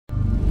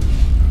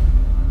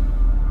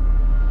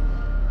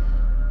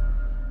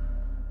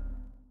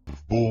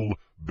bull,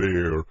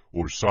 bear,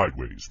 or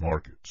sideways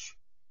markets.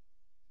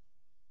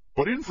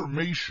 But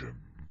information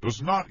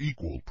does not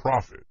equal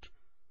profit.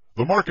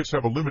 The markets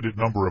have a limited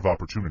number of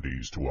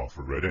opportunities to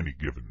offer at any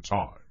given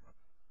time.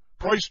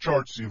 Price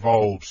charts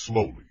evolve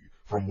slowly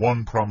from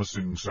one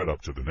promising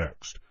setup to the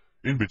next.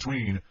 In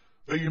between,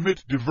 they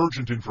emit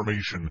divergent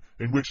information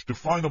in which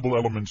definable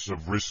elements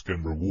of risk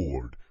and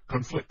reward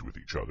conflict with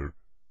each other.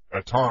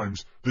 At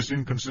times, this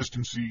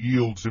inconsistency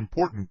yields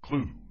important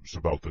clues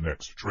about the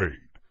next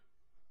trade.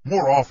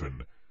 More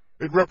often,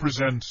 it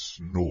represents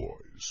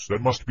noise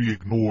that must be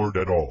ignored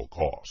at all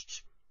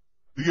costs.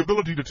 The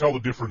ability to tell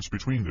the difference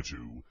between the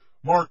two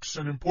marks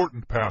an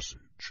important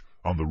passage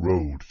on the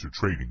road to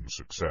trading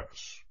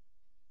success.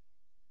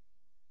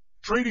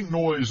 Trading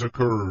noise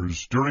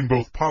occurs during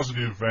both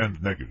positive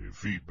and negative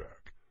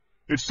feedback.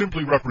 It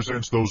simply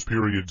represents those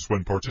periods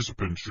when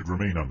participants should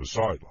remain on the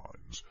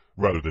sidelines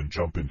rather than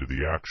jump into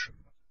the action.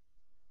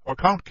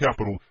 Account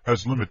capital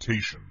has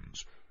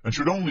limitations and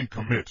should only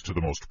commit to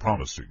the most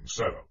promising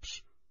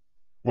setups.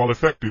 While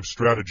effective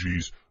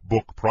strategies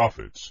book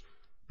profits,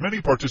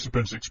 many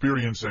participants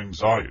experience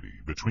anxiety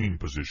between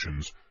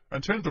positions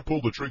and tend to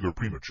pull the trigger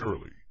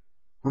prematurely.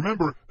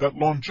 Remember that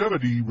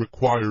longevity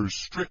requires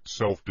strict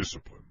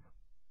self-discipline.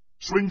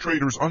 Swing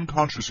traders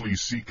unconsciously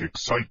seek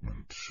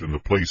excitement in the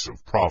place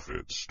of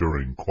profits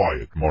during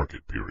quiet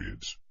market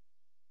periods.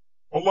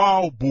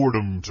 Allow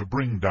boredom to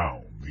bring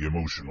down the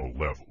emotional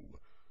level,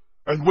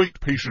 and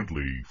wait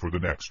patiently for the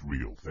next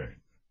real thing.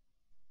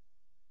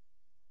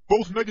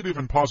 Both negative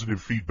and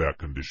positive feedback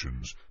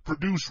conditions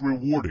produce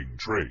rewarding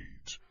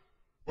trades,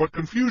 but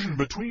confusion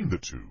between the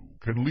two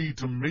can lead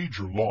to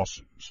major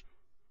losses.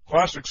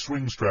 Classic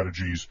swing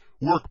strategies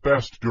work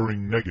best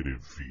during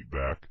negative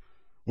feedback,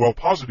 while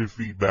positive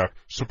feedback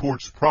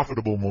supports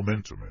profitable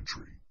momentum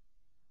entry.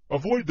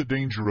 Avoid the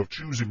danger of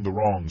choosing the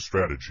wrong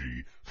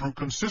strategy through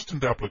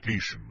consistent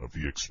application of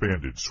the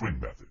expanded swing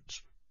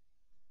methods.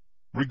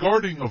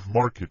 Regarding of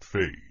market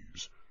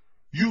phase,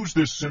 use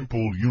this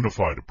simple,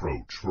 unified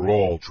approach for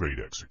all trade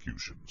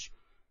executions.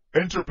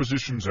 Enter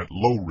positions at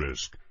low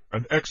risk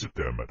and exit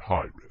them at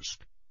high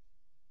risk.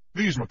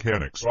 These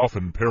mechanics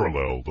often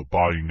parallel the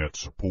buying at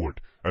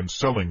support and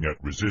selling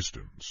at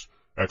resistance,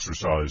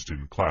 exercised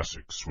in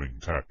classic swing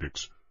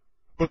tactics,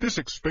 but this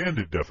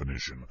expanded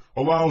definition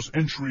allows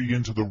entry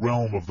into the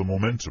realm of the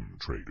momentum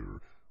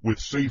trader with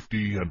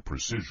safety and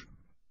precision.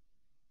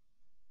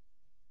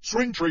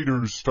 Swing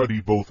traders study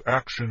both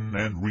action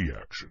and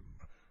reaction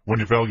when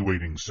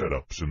evaluating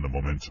setups in the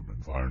momentum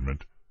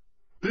environment.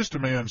 This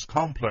demands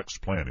complex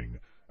planning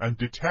and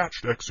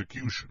detached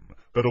execution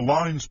that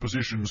aligns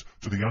positions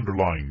to the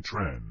underlying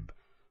trend,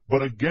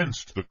 but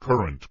against the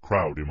current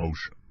crowd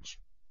emotions.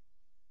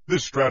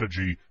 This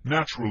strategy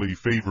naturally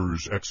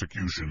favors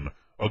execution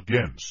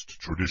against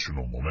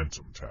traditional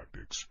momentum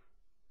tactics.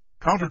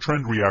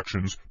 Counter-trend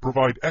reactions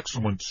provide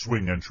excellent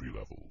swing entry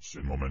levels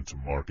in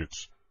momentum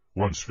markets.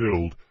 Once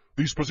filled,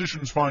 these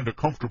positions find a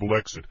comfortable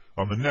exit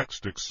on the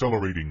next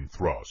accelerating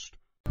thrust.